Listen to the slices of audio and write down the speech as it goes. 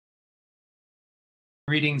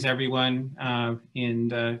Greetings, everyone in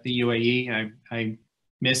the UAE. I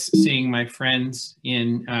miss seeing my friends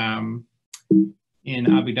in Abu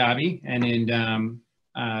Dhabi and in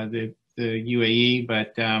the UAE,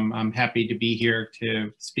 but I'm happy to be here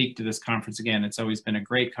to speak to this conference again. It's always been a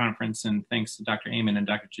great conference, and thanks to Dr. Aiman and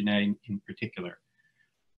Dr. Junaid in particular.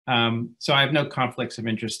 So I have no conflicts of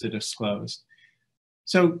interest to disclose.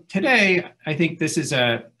 So today, I think this is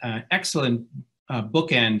an excellent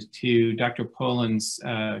bookend to Dr. Poland's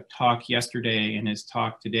talk yesterday and his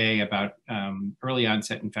talk today about early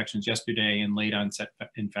onset infections yesterday and late onset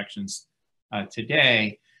infections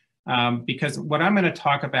today, because what I'm going to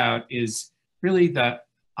talk about is really the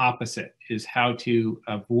opposite, is how to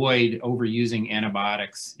avoid overusing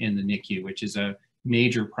antibiotics in the NICU, which is a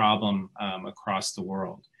major problem across the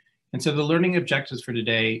world. And so the learning objectives for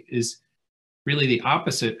today is really the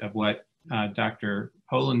opposite of what Dr.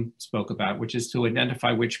 Poland spoke about, which is to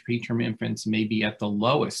identify which preterm infants may be at the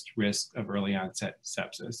lowest risk of early onset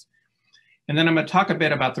sepsis. And then I'm going to talk a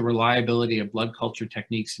bit about the reliability of blood culture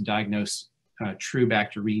techniques to diagnose true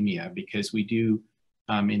bacteremia, because we do,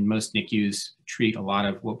 in most NICUs, treat a lot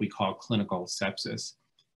of what we call clinical sepsis.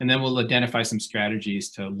 And then we'll identify some strategies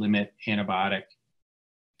to limit antibiotic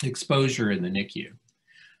exposure in the NICU.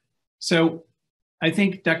 So I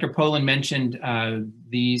think Dr. Poland mentioned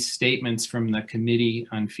these statements from the Committee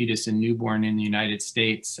on Fetus and Newborn in the United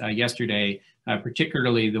States yesterday,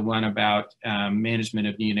 particularly the one about management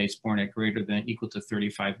of neonates born at greater than or equal to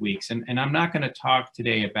 35 weeks. And I'm not going to talk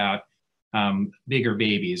today about bigger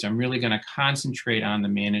babies. I'm really going to concentrate on the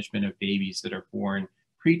management of babies that are born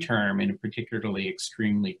preterm, and particularly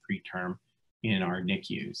extremely preterm in our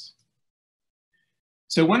NICUs.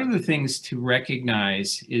 So one of the things to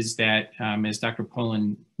recognize is that, as Dr.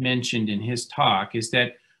 Poland mentioned in his talk, is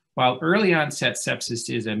that while early onset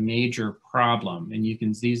sepsis is a major problem, and you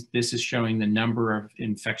can see this is showing the number of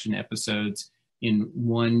infection episodes in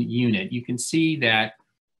one unit, you can see that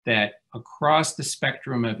across the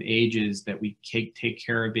spectrum of ages that we take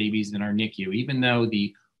care of babies in our NICU, even though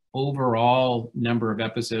the overall number of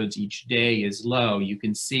episodes each day is low, you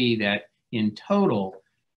can see that in total,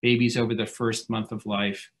 babies over the first month of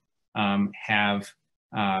life have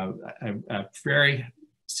a very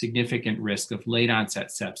significant risk of late onset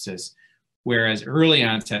sepsis, whereas early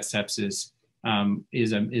onset sepsis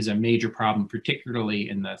is a major problem, particularly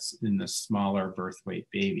in the smaller birth weight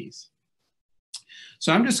babies.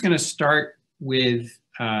 So I'm just going to start with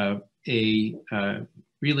really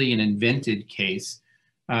an invented case,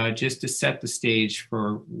 just to set the stage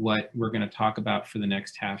for what we're going to talk about for the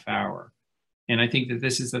next half hour. And I think that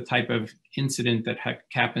this is the type of incident that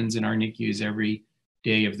happens in our NICUs every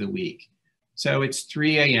day of the week. So it's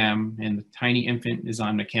 3 a.m. and the tiny infant is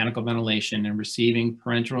on mechanical ventilation and receiving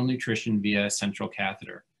parenteral nutrition via a central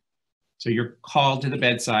catheter. So you're called to the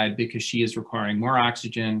bedside because she is requiring more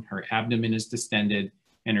oxygen, her abdomen is distended,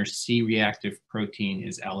 and her C-reactive protein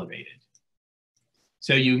is elevated.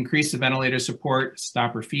 So you increase the ventilator support,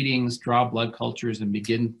 stop her feedings, draw blood cultures, and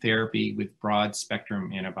begin therapy with broad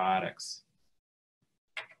spectrum antibiotics.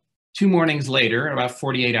 2 mornings later, about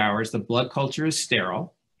 48 hours, the blood culture is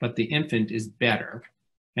sterile, but the infant is better,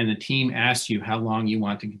 and the team asks you how long you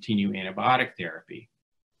want to continue antibiotic therapy.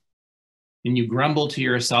 And you grumble to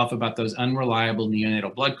yourself about those unreliable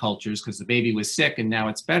neonatal blood cultures because the baby was sick and now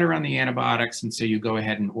it's better on the antibiotics, and so you go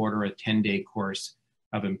ahead and order a 10-day course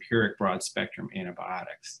of empiric broad spectrum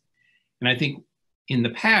antibiotics. And I think in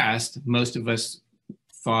the past, most of us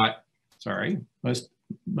thought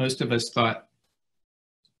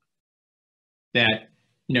that,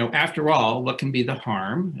 after all, what can be the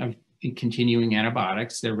harm of continuing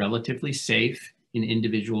antibiotics? They're relatively safe in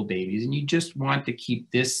individual babies, and you just want to keep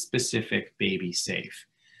this specific baby safe.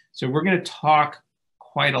 So we're going to talk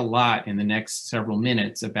quite a lot in the next several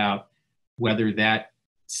minutes about whether that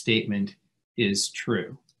statement is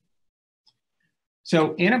true.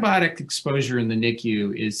 So antibiotic exposure in the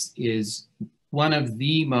NICU is one of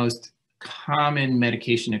the most common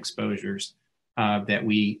medication exposures that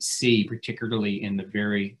we see, particularly in the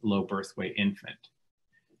very low birth weight infant.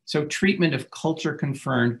 So treatment of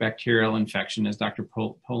culture-confirmed bacterial infection, as Dr.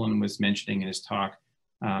 Poland was mentioning in his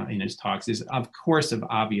talks, is of course of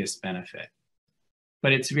obvious benefit.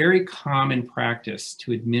 But it's very common practice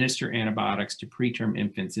to administer antibiotics to preterm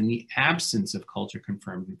infants in the absence of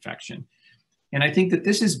culture-confirmed infection. And I think that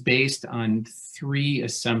this is based on 3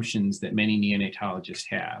 assumptions that many neonatologists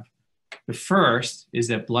have. The first is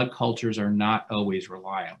that blood cultures are not always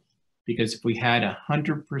reliable, because if we had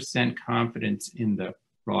 100% confidence in the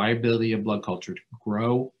reliability of blood culture to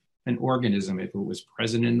grow an organism if it was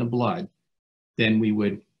present in the blood, then we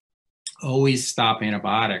would always stop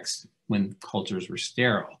antibiotics when cultures were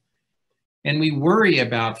sterile. And we worry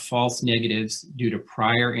about false negatives due to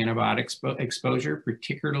prior antibiotic exposure,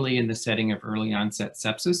 particularly in the setting of early onset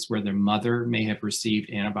sepsis, where the mother may have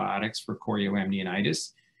received antibiotics for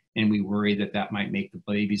chorioamnionitis. And we worry that that might make the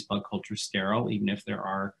baby's blood culture sterile, even if there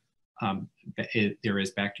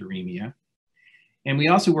is bacteremia. And we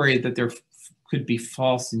also worry that there could be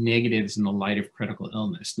false negatives in the light of critical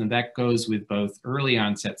illness. Now that goes with both early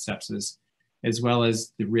onset sepsis as well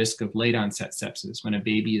as the risk of late onset sepsis. When a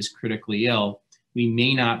baby is critically ill, we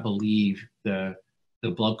may not believe the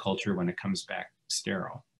blood culture when it comes back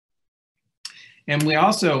sterile. And we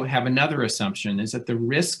also have another assumption, is that the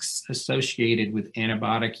risks associated with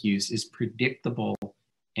antibiotic use is predictable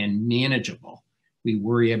and manageable. We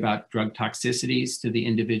worry about drug toxicities to the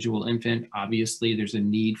individual infant. Obviously, there's a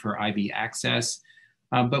need for IV access,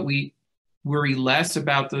 but we worry less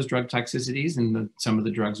about those drug toxicities and some of the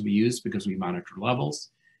drugs we use because we monitor levels.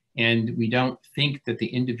 And we don't think that the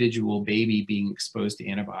individual baby being exposed to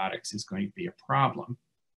antibiotics is going to be a problem.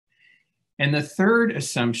 And the third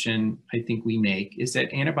assumption I think we make is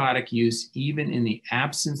that antibiotic use, even in the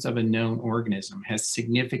absence of a known organism, has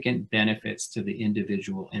significant benefits to the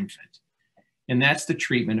individual infant. And that's the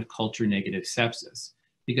treatment of culture negative sepsis.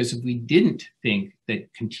 Because if we didn't think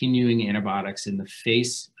that continuing antibiotics in the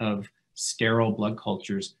face of sterile blood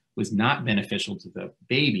cultures was not beneficial to the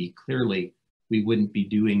baby, clearly we wouldn't be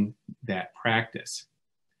doing that practice.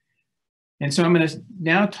 And so I'm going to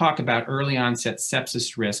now talk about early onset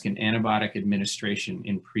sepsis risk and antibiotic administration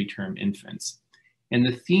in preterm infants. And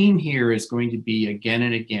the theme here is going to be again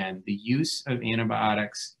and again, the use of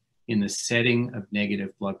antibiotics in the setting of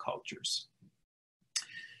negative blood cultures.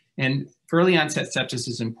 And early onset sepsis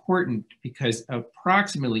is important because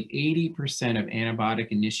approximately 80% of antibiotic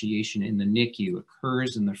initiation in the NICU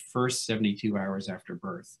occurs in the first 72 hours after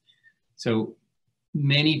birth. So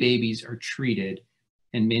many babies are treated,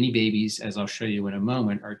 and many babies, as I'll show you in a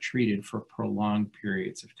moment, are treated for prolonged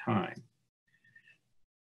periods of time.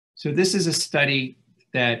 So this is a study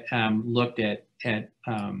that looked at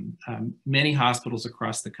many hospitals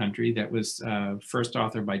across the country that was first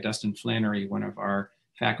authored by Dustin Flannery, one of our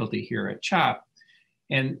faculty here at CHOP.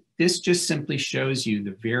 And this just simply shows you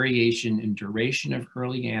the variation in duration of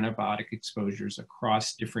early antibiotic exposures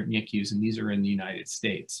across different NICUs, and these are in the United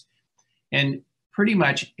States. And pretty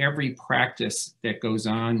much every practice that goes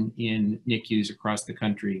on in NICUs across the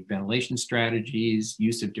country, ventilation strategies,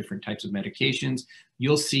 use of different types of medications,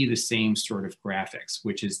 you'll see the same sort of graphics,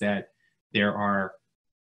 which is that there are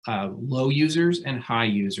low users and high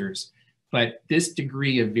users. But this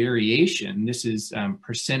degree of variation, this is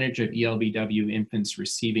percentage of ELBW infants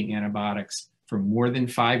receiving antibiotics for more than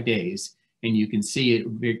 5 days. And you can see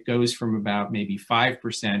it goes from about maybe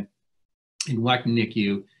 5% in one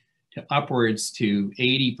NICU to upwards to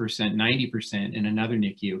 80%, 90% in another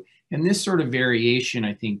NICU. And this sort of variation,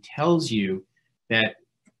 I think, tells you that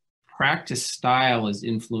practice style is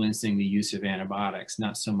influencing the use of antibiotics,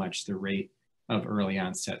 not so much the rate of early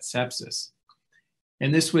onset sepsis.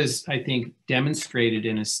 And this was, I think, demonstrated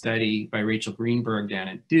in a study by Rachel Greenberg down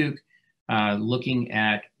at Duke, looking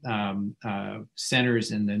at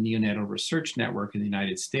centers in the Neonatal Research Network in the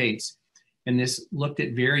United States. And this looked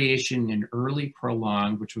at variation in early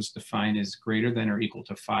prolonged, which was defined as greater than or equal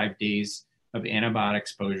to 5 days of antibiotic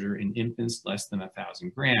exposure in infants less than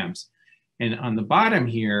 1,000 grams. And on the bottom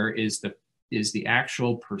here is the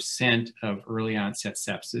actual percent of early onset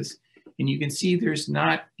sepsis. And you can see there's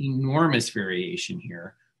not enormous variation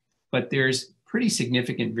here, but there's pretty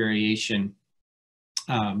significant variation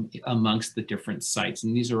amongst the different sites.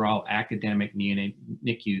 And these are all academic neonate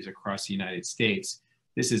NICUs across the United States.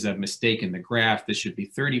 This is a mistake in the graph. This should be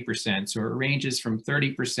 30%. So it ranges from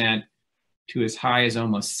 30% to as high as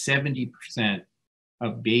almost 70%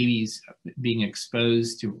 of babies being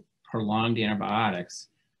exposed to prolonged antibiotics.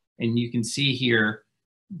 And you can see here,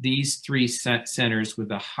 these three centers with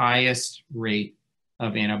the highest rate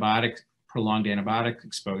of prolonged antibiotic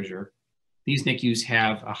exposure. These NICUs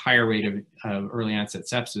have a higher rate of early onset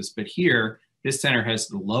sepsis, but here, this center has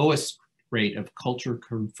the lowest rate of culture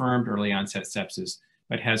confirmed early onset sepsis,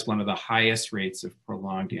 but has one of the highest rates of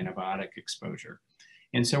prolonged antibiotic exposure.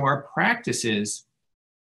 And so our practices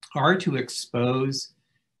are to expose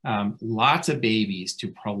lots of babies to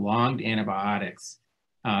prolonged antibiotics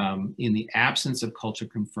in the absence of culture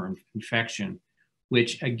confirmed infection,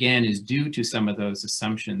 which again is due to some of those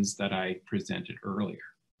assumptions that I presented earlier.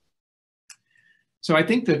 So I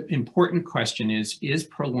think the important question is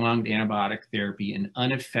prolonged antibiotic therapy in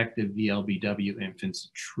ineffective VLBW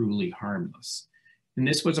infants truly harmless? And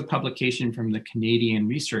this was a publication from the Canadian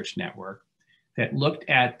Research Network that looked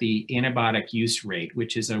at the antibiotic use rate,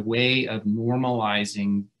 which is a way of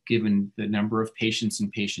normalizing, given the number of patients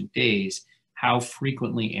and patient days, how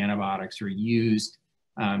frequently antibiotics are used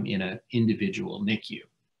in an individual NICU.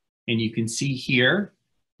 And you can see here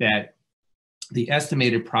that the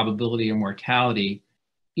estimated probability of mortality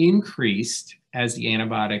increased as the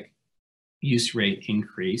antibiotic use rate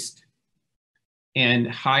increased, and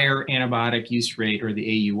higher antibiotic use rate, or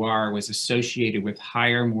the AUR, was associated with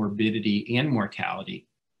higher morbidity and mortality.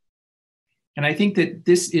 And I think that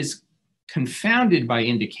this is confounded by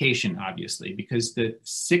indication, obviously, because the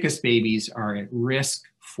sickest babies are at risk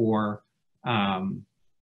for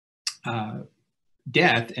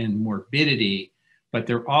death and morbidity, but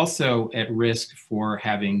they're also at risk for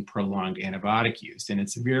having prolonged antibiotic use. And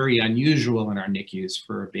it's very unusual in our NICUs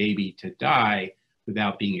for a baby to die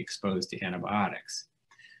without being exposed to antibiotics.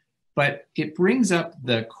 But it brings up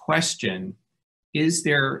the question, is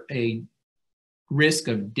there a risk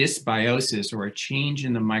of dysbiosis or a change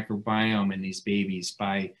in the microbiome in these babies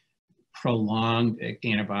by prolonged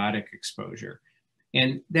antibiotic exposure?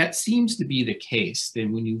 And that seems to be the case.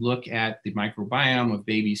 Then when you look at the microbiome of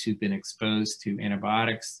babies who've been exposed to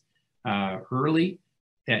antibiotics early,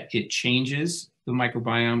 that it changes the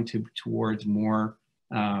microbiome towards more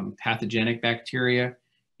pathogenic bacteria.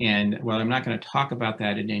 And while I'm not going to talk about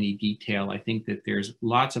that in any detail, I think that there's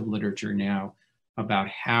lots of literature now about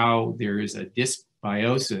how there is a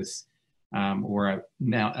dysbiosis or a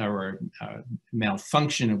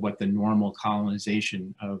malfunction of what the normal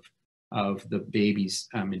colonization of the baby's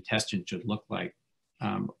intestine should look like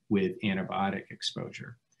with antibiotic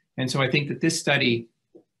exposure. And so I think that this study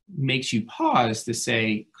makes you pause to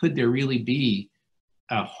say, could there really be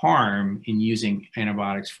a harm in using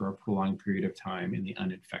antibiotics for a prolonged period of time in the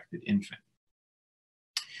uninfected infant?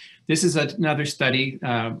 This is another study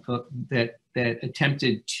that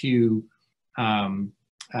attempted to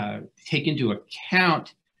take into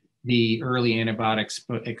account the early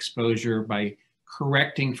antibiotic exposure by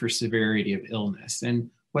correcting for severity of illness. And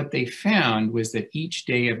what they found was that each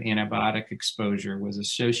day of antibiotic exposure was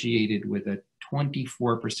associated with a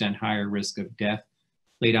 24% higher risk of death,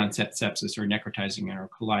 late onset sepsis, or necrotizing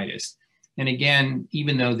enterocolitis. And again,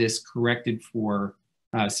 even though this corrected for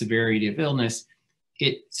severity of illness,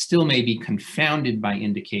 it still may be confounded by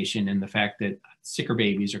indication and the fact that sicker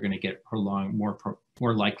babies are going to get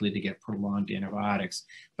more likely to get prolonged antibiotics.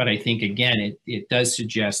 But I think, again, it does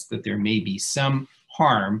suggest that there may be some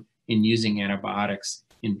harm in using antibiotics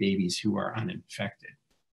in babies who are uninfected.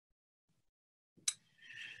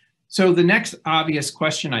 So the next obvious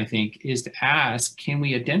question, I think, is to ask, can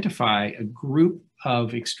we identify a group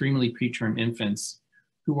of extremely preterm infants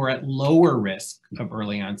who are at lower risk of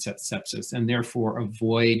early onset sepsis and therefore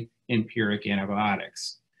avoid empiric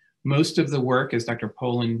antibiotics? Most of the work, as Dr.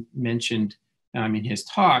 Poland mentioned in his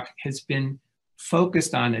talk, has been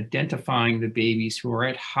focused on identifying the babies who are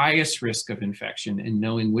at highest risk of infection and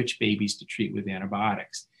knowing which babies to treat with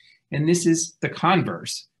antibiotics. And this is the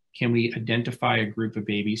converse. Can we identify a group of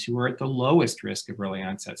babies who are at the lowest risk of early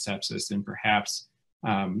onset sepsis and perhaps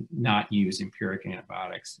not use empiric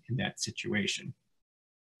antibiotics in that situation?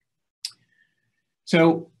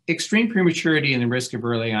 So extreme prematurity and the risk of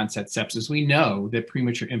early onset sepsis, we know that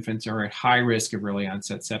premature infants are at high risk of early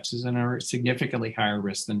onset sepsis and are significantly higher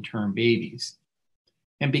risk than term babies.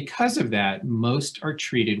 And because of that, most are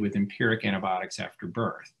treated with empiric antibiotics after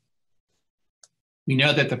birth. We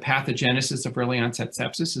know that the pathogenesis of early onset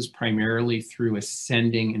sepsis is primarily through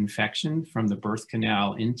ascending infection from the birth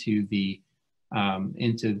canal into the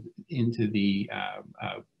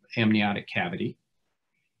amniotic cavity.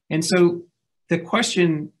 And so the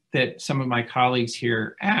question that some of my colleagues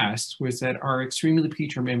here asked was that are extremely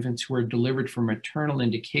preterm infants who are delivered for maternal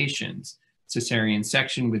indications, cesarean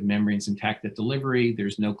section with membranes intact at delivery,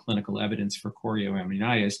 there's no clinical evidence for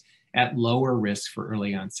chorioamnionitis, at lower risk for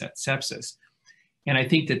early onset sepsis? And I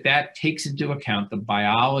think that that takes into account the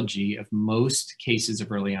biology of most cases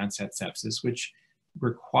of early onset sepsis, which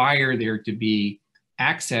require there to be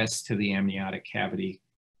access to the amniotic cavity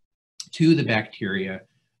to the bacteria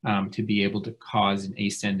to be able to cause an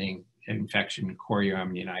ascending infection,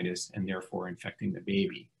 chorioamnionitis, and therefore infecting the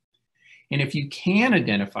baby. And if you can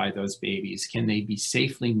identify those babies, can they be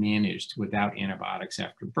safely managed without antibiotics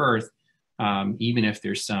after birth, even if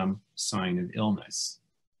there's some sign of illness?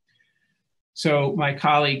 So my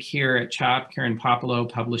colleague here at CHOP, Karen Popolo,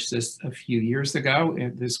 published this a few years ago.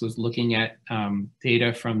 And this was looking at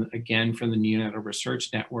data from the Neonatal Research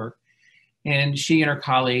Network. And she and her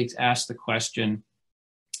colleagues asked the question,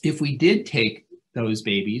 if we did take those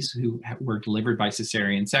babies who were delivered by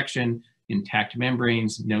cesarean section, intact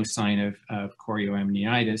membranes, no sign of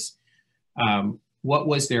chorioamnionitis, what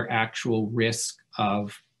was their actual risk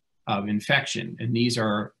of infection. And these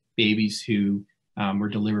are babies who were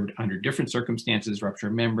delivered under different circumstances, rupture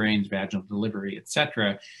of membranes, vaginal delivery, et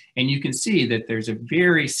cetera. And you can see that there's a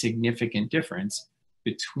very significant difference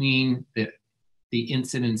between the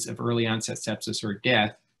incidence of early onset sepsis or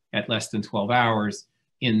death at less than 12 hours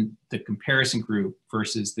in the comparison group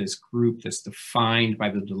versus this group that's defined by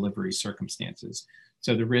the delivery circumstances.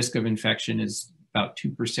 So the risk of infection is about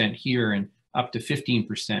 2% here and up to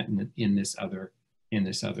 15% in this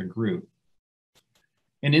other group.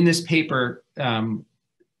 And in this paper,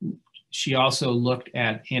 she also looked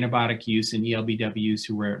at antibiotic use in ELBWs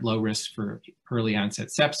who were at low risk for early onset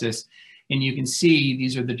sepsis. And you can see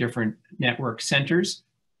these are the different network centers.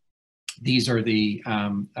 These are the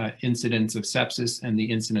incidence of sepsis and the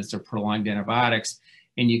incidence of prolonged antibiotics.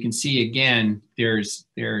 And you can see again, there's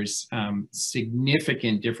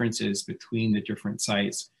significant differences between the different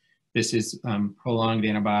sites. This is prolonged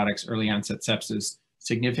antibiotics, early onset sepsis,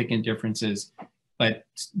 significant differences, but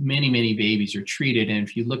many, many babies are treated. And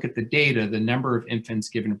if you look at the data, the number of infants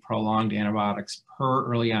given prolonged antibiotics per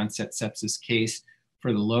early onset sepsis case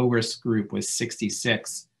for the low risk group was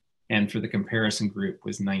 66, and for the comparison group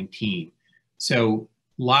was 19. So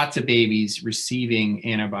lots of babies receiving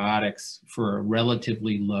antibiotics for a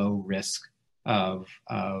relatively low risk of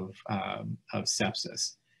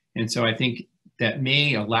sepsis. And so I think that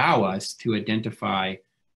may allow us to identify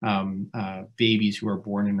babies who are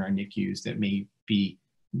born in our NICUs that may be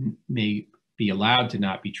allowed to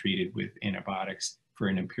not be treated with antibiotics for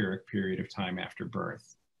an empiric period of time after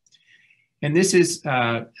birth. And this is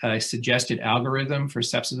a suggested algorithm for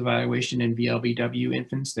sepsis evaluation in VLBW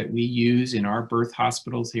infants that we use in our birth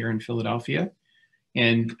hospitals here in Philadelphia.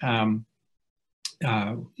 And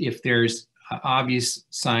if there's obvious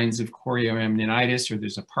signs of chorioamnionitis or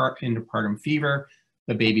there's a interpartum fever,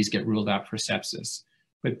 the babies get ruled out for sepsis.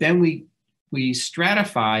 But then we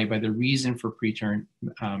stratify by the reason for preterm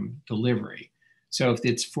delivery. So if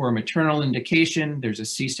it's for a maternal indication, there's a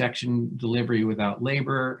C-section delivery without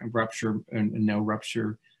labor and rupture and no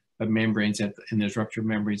rupture of membranes and there's rupture of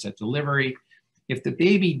membranes at delivery. If the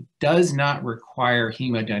baby does not require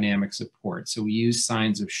hemodynamic support, so we use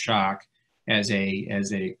signs of shock as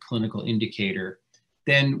a clinical indicator,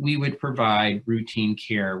 then we would provide routine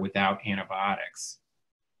care without antibiotics.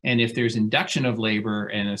 And if there's induction of labor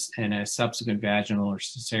and a subsequent vaginal or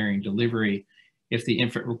cesarean delivery, if the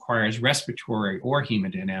infant requires respiratory or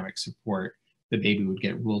hemodynamic support, the baby would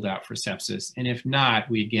get ruled out for sepsis. And if not,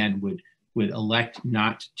 we again would elect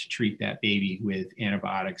not to treat that baby with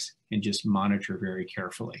antibiotics and just monitor very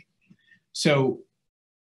carefully. So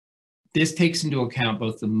this takes into account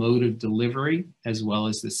both the mode of delivery as well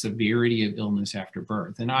as the severity of illness after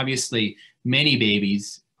birth. And obviously, many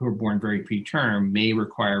babies who are born very preterm may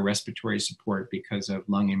require respiratory support because of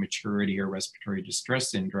lung immaturity or respiratory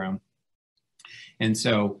distress syndrome. And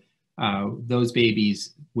so those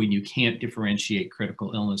babies, when you can't differentiate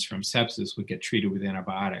critical illness from sepsis, would get treated with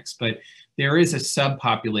antibiotics. But there is a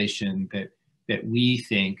subpopulation that we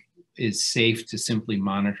think is safe to simply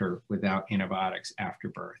monitor without antibiotics after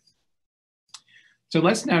birth. So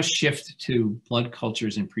let's now shift to blood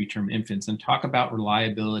cultures in preterm infants and talk about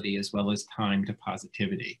reliability as well as time to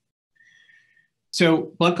positivity.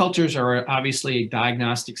 So blood cultures are obviously a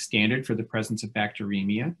diagnostic standard for the presence of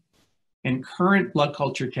bacteremia. And current blood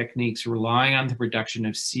culture techniques rely on the production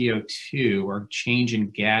of CO2 or change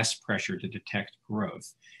in gas pressure to detect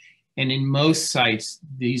growth. And in most sites,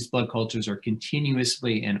 these blood cultures are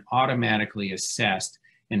continuously and automatically assessed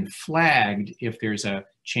and flagged if there's a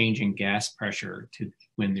change in gas pressure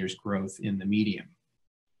when there's growth in the medium.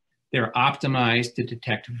 They're optimized to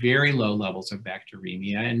detect very low levels of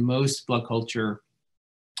bacteremia, and most blood culture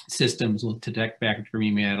systems will detect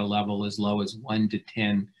bacteremia at a level as low as 1 to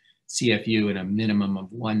 10 CFU and a minimum of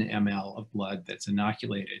 1 ml of blood that's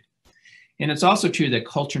inoculated. And it's also true that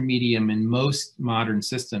culture medium in most modern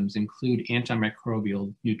systems include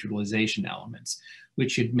antimicrobial neutralization elements,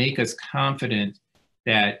 which should make us confident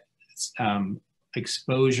that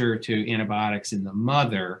exposure to antibiotics in the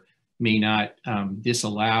mother may not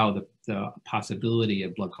disallow the possibility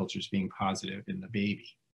of blood cultures being positive in the baby.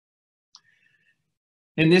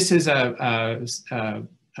 And this is a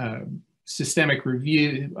systemic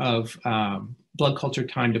review of blood culture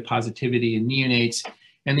time to positivity in neonates.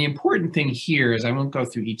 And the important thing here is, I won't go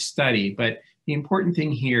through each study, but the important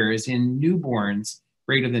thing here is in newborns,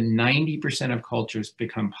 greater than 90% of cultures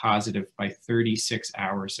become positive by 36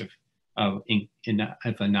 hours of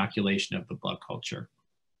inoculation of the blood culture.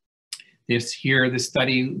 This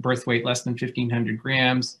study, birth weight less than 1,500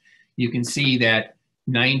 grams, you can see that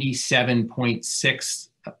 97.6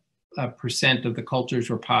 percent of the cultures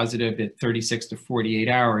were positive at 36 to 48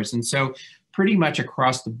 hours. And so pretty much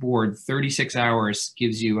across the board, 36 hours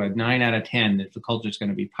gives you a 9 out of 10 that the culture is going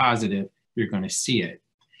to be positive, you're going to see it.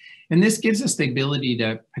 And this gives us the ability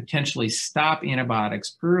to potentially stop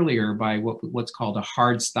antibiotics earlier by what's called a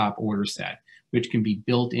hard stop order set, which can be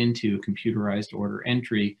built into computerized order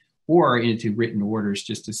entry or into written orders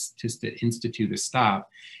just to institute a stop.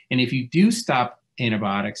 And if you do stop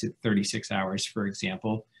antibiotics at 36 hours, for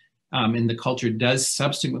example, and the culture does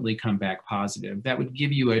subsequently come back positive, that would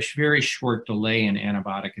give you a very short delay in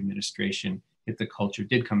antibiotic administration if the culture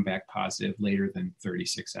did come back positive later than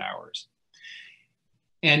 36 hours.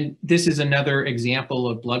 And this is another example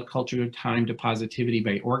of blood culture time to positivity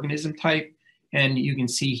by organism type. And you can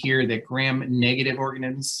see here that gram-negative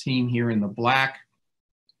organisms, seen here in the black,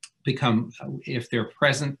 become, if they're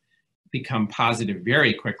present, become positive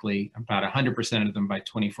very quickly, about 100% of them by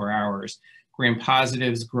 24 hours.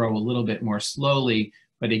 Gram-positives grow a little bit more slowly,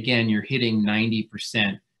 but again, you're hitting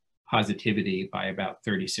 90% positivity by about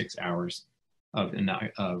 36 hours of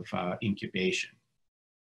incubation.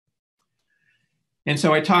 And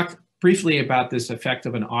so I talked briefly about this effect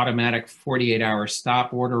of an automatic 48-hour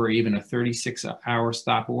stop order or even a 36-hour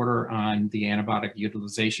stop order on the antibiotic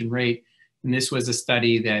utilization rate. And this was a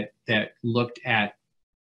study that looked at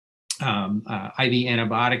IV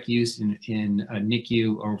antibiotic use in a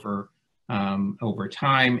NICU over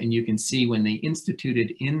time. And you can see when they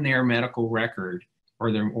instituted in their medical record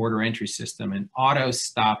or their order entry system an auto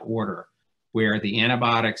stop order, where the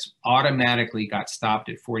antibiotics automatically got stopped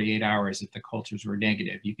at 48 hours if the cultures were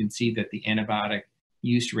negative. You can see that the antibiotic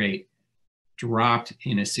use rate dropped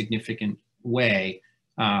in a significant way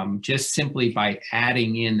just simply by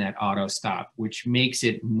adding in that auto stop, which makes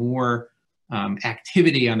it more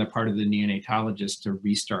activity on the part of the neonatologist to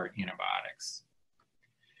restart antibiotics.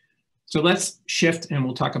 So let's shift and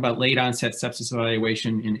we'll talk about late onset sepsis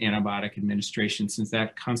evaluation in antibiotic administration, since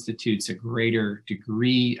that constitutes a greater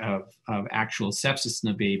degree of actual sepsis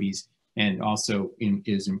in the babies and also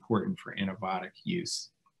is important for antibiotic use.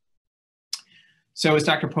 So as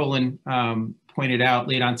Dr. Poland pointed out,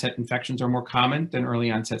 late onset infections are more common than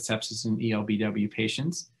early onset sepsis in ELBW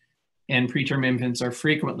patients. And preterm infants are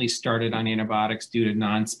frequently started on antibiotics due to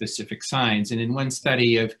non-specific signs. And in one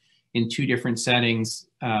study in two different settings,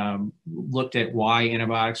 looked at why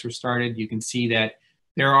antibiotics were started, you can see that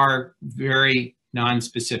there are very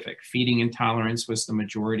non-specific. Feeding intolerance was the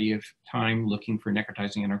majority of time looking for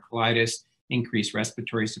necrotizing enterocolitis, increased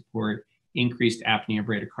respiratory support, increased apnea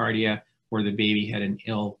bradycardia, or the baby had an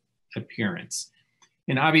ill appearance.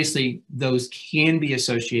 And obviously, those can be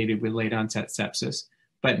associated with late onset sepsis,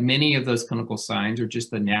 but many of those clinical signs are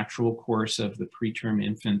just the natural course of the preterm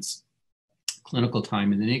infant's clinical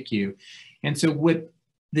time in the NICU. And so what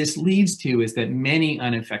this leads to is that many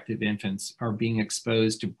uninfected infants are being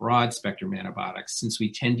exposed to broad spectrum antibiotics, since we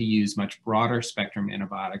tend to use much broader spectrum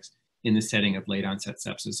antibiotics in the setting of late onset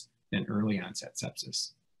sepsis than early onset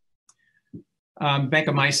sepsis.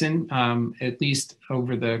 Vancomycin, at least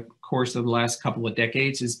over the course of the last couple of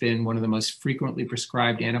decades, has been one of the most frequently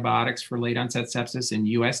prescribed antibiotics for late onset sepsis in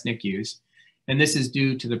US NICUs. And this is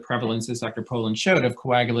due to the prevalence, as Dr. Poland showed, of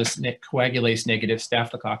coagulase negative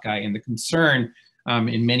staphylococci and the concern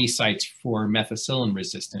in many sites for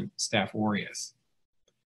methicillin-resistant Staph aureus.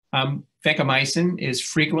 Vancomycin is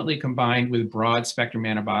frequently combined with broad spectrum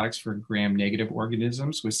antibiotics for gram-negative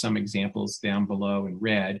organisms, with some examples down below in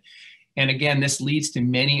red. And again, this leads to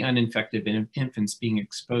many uninfected infants being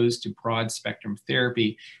exposed to broad spectrum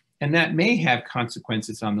therapy. And that may have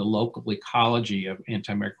consequences on the local ecology of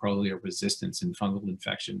antimicrobial resistance and fungal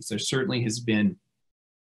infections. There certainly has been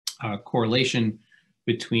a correlation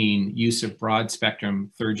between use of broad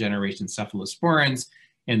spectrum third generation cephalosporins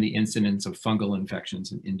and the incidence of fungal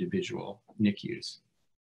infections in individual NICUs.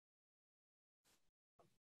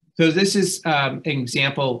 So this is an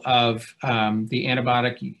example of the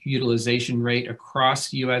antibiotic utilization rate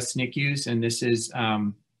across US NICUs. And this is,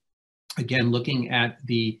 again, looking at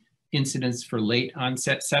the incidence for late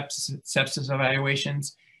onset sepsis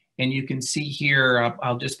evaluations. And you can see here,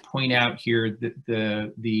 I'll just point out here that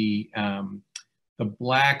the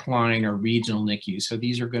black line are regional NICUs. So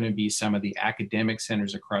these are going to be some of the academic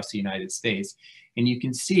centers across the United States. And you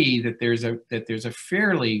can see that there's a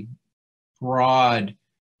fairly broad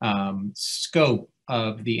scope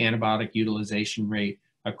of the antibiotic utilization rate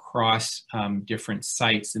across different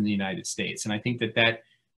sites in the United States. And I think that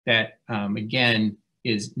again,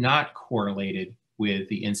 is not correlated with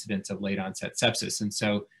the incidence of late onset sepsis. And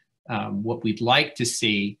so what we'd like to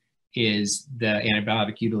see is the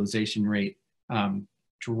antibiotic utilization rate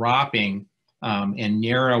dropping and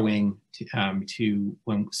narrowing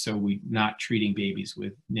so we're not treating babies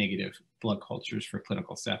with negative blood cultures for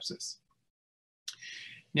clinical sepsis.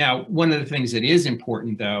 Now, one of the things that is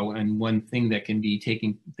important, though, and one thing that can be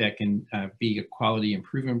be a quality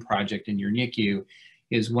improvement project in your NICU,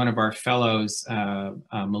 is one of our fellows,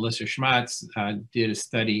 Melissa Schmatz, did a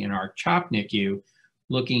study in our CHOP NICU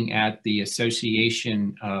looking at the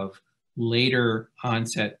association of later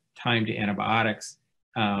onset time to antibiotics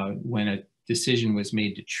when a decision was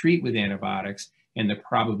made to treat with antibiotics and the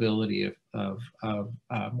probability of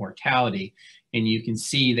mortality. And you can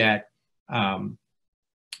see that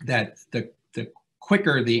that the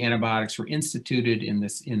quicker the antibiotics were instituted in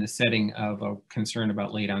the setting of a concern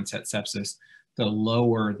about late onset sepsis, the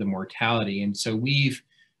lower the mortality. And so we've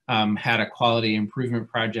had a quality improvement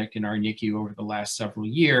project in our NICU over the last several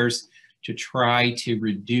years to try to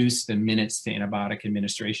reduce the minutes to antibiotic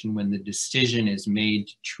administration when the decision is made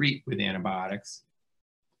to treat with antibiotics.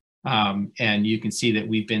 And you can see that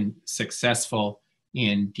we've been successful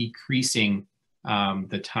in decreasing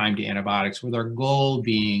the time to antibiotics, with our goal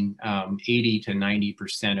being 80 to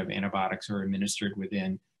 90% of antibiotics are administered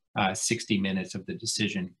within 60 minutes of the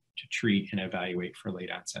decision to treat and evaluate for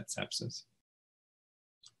late onset sepsis.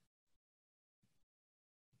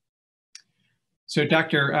 So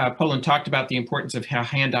Dr. Poland talked about the importance of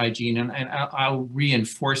hand hygiene, and I'll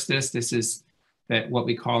reinforce this. This is what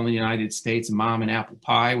we call in the United States mom and apple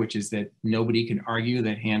pie, which is that nobody can argue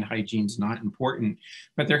that hand hygiene is not important.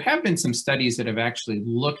 But there have been some studies that have actually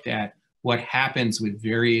looked at what happens with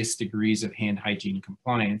various degrees of hand hygiene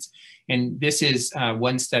compliance. And this is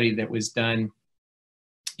one study that was done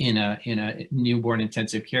in a newborn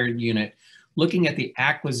intensive care unit, looking at the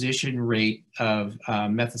acquisition rate of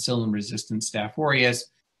methicillin-resistant Staph aureus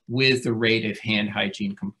with the rate of hand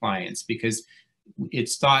hygiene compliance, because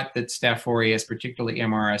it's thought that Staph aureus, particularly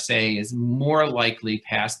MRSA, is more likely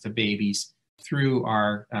passed to babies through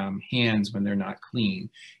our hands when they're not clean.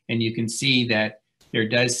 And you can see that there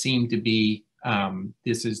does seem to be,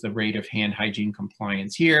 this is the rate of hand hygiene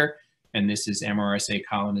compliance here, and this is MRSA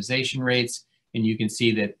colonization rates. And you can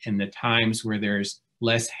see that in the times where there's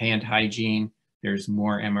less hand hygiene, there's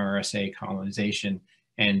more MRSA colonization,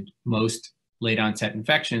 and most late onset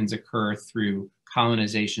infections occur through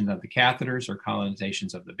colonization of the catheters or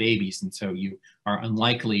colonizations of the babies. And so you are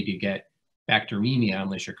unlikely to get bacteremia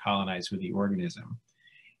unless you're colonized with the organism.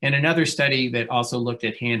 And another study that also looked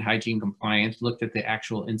at hand hygiene compliance looked at the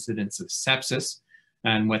actual incidence of sepsis.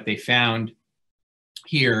 And what they found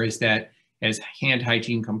here is that as hand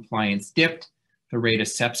hygiene compliance dipped, the rate of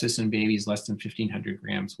sepsis in babies less than 1,500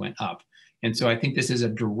 grams went up. And so I think this is a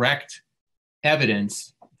direct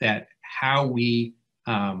evidence that how we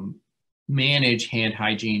manage hand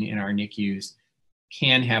hygiene in our NICUs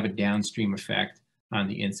can have a downstream effect on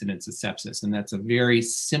the incidence of sepsis. And that's a very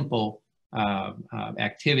simple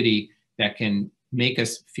activity that can make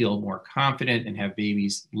us feel more confident and have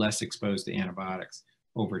babies less exposed to antibiotics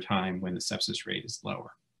over time when the sepsis rate is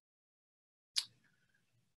lower.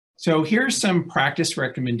 So here's some practice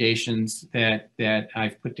recommendations that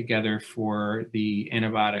I've put together for the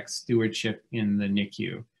antibiotic stewardship in the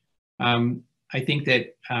NICU. I think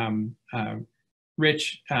that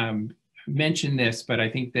Rich mentioned this, but I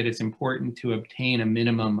think that it's important to obtain a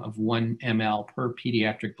minimum of 1 ml per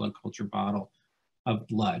pediatric blood culture bottle of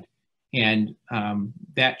blood. And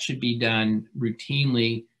that should be done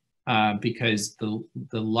routinely because the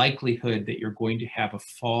likelihood that you're going to have a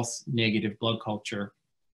false negative blood culture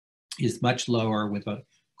is much lower with a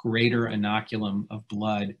greater inoculum of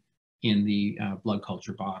blood in the blood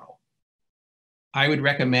culture bottle. I would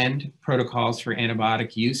recommend protocols for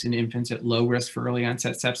antibiotic use in infants at low risk for early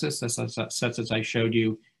onset sepsis, such as I showed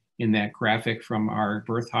you in that graphic from our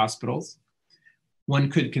birth hospitals. One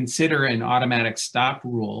could consider an automatic stop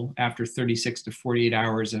rule after 36 to 48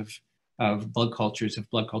 hours of blood cultures if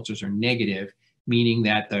blood cultures are negative, meaning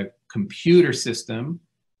that the computer system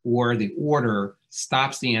or the order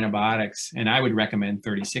stops the antibiotics, and I would recommend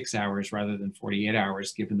 36 hours rather than 48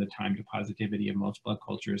 hours given the time to positivity of most blood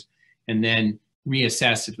cultures, and then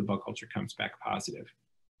reassess if the blood culture comes back positive.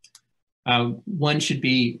 One should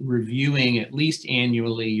be reviewing at least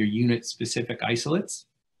annually your unit-specific isolates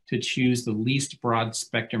to choose the least broad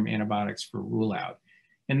spectrum antibiotics for rule out.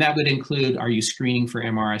 And that would include, are you screening for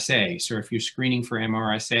MRSA? So if you're screening for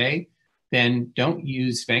MRSA, then don't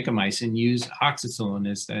use vancomycin, use oxacillin,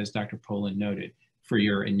 as Dr. Poland noted, for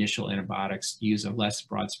your initial antibiotics. Use a less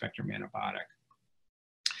broad spectrum antibiotic.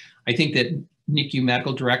 I think that NICU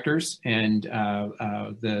medical directors and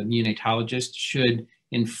the neonatologists should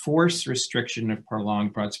enforce restriction of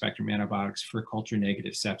prolonged broad spectrum antibiotics for culture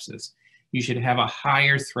negative sepsis. You should have a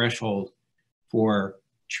higher threshold for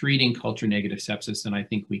treating culture negative sepsis than I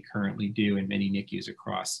think we currently do in many NICUs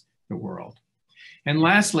across the world. And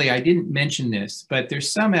lastly, I didn't mention this, but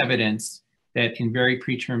there's some evidence that in very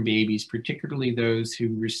preterm babies, particularly those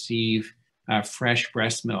who receive fresh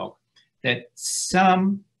breast milk, that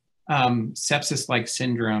some sepsis-like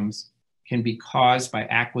syndromes can be caused by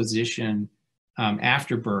acquisition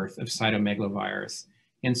after birth of cytomegalovirus.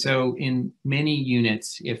 And so in many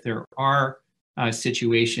units, if there are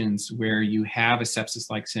situations where you have a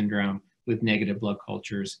sepsis-like syndrome with negative blood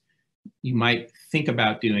cultures, you might think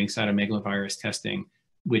about doing cytomegalovirus testing,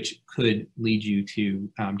 which could lead you to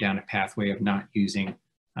down a pathway of not using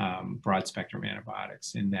broad-spectrum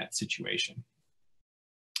antibiotics in that situation.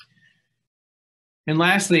 And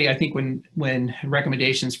lastly, I think when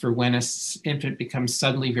recommendations for when an infant becomes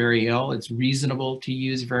suddenly very ill, it's reasonable to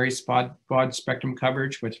use very broad spectrum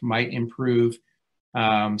coverage, which might improve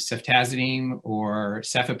ceftazidime or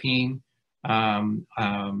cefepime,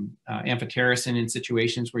 amphotericin in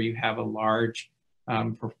situations where you have a large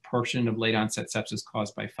proportion of late onset sepsis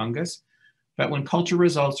caused by fungus. But when culture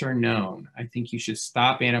results are known, I think you should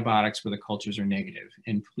stop antibiotics where the cultures are negative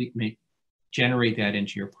and generate that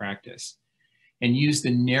into your practice. And use the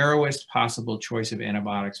narrowest possible choice of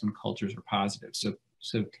antibiotics when cultures are positive.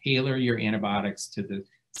 So tailor your antibiotics to the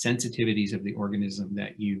sensitivities of the organism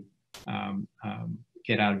that you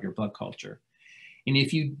get out of your blood culture. And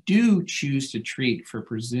if you do choose to treat for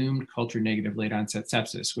presumed culture negative late onset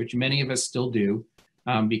sepsis, which many of us still do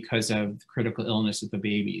because of the critical illness of the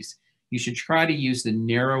babies, you should try to use the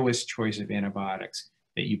narrowest choice of antibiotics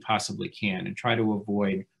that you possibly can and try to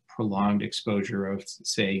avoid prolonged exposure of,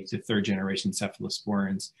 say, to third generation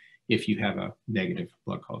cephalosporins if you have a negative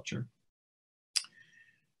blood culture.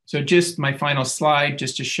 So just my final slide,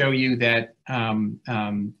 just to show you that,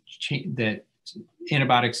 that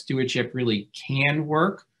antibiotic stewardship really can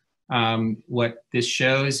work. What this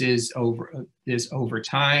shows is over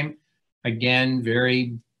time, again,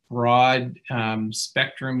 very broad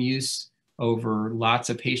spectrum use over lots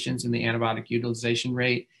of patients in the antibiotic utilization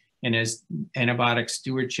rate. And as antibiotic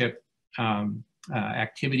stewardship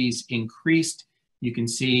activities increased, you can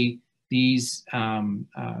see these, the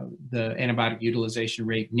antibiotic utilization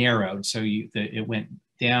rate narrowed. So it went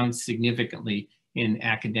down significantly in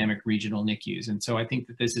academic regional NICUs. And so I think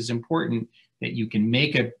that this is important, that you can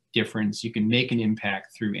make a difference, you can make an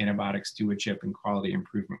impact through antibiotic stewardship and quality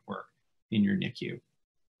improvement work in your NICU.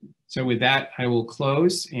 So with that, I will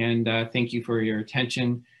close and thank you for your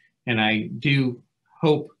attention. And I do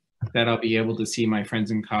hope that I'll be able to see my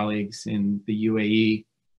friends and colleagues in the UAE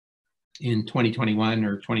in 2021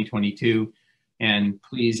 or 2022. And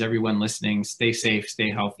please, everyone listening, stay safe,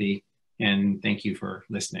 stay healthy, and thank you for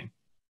listening.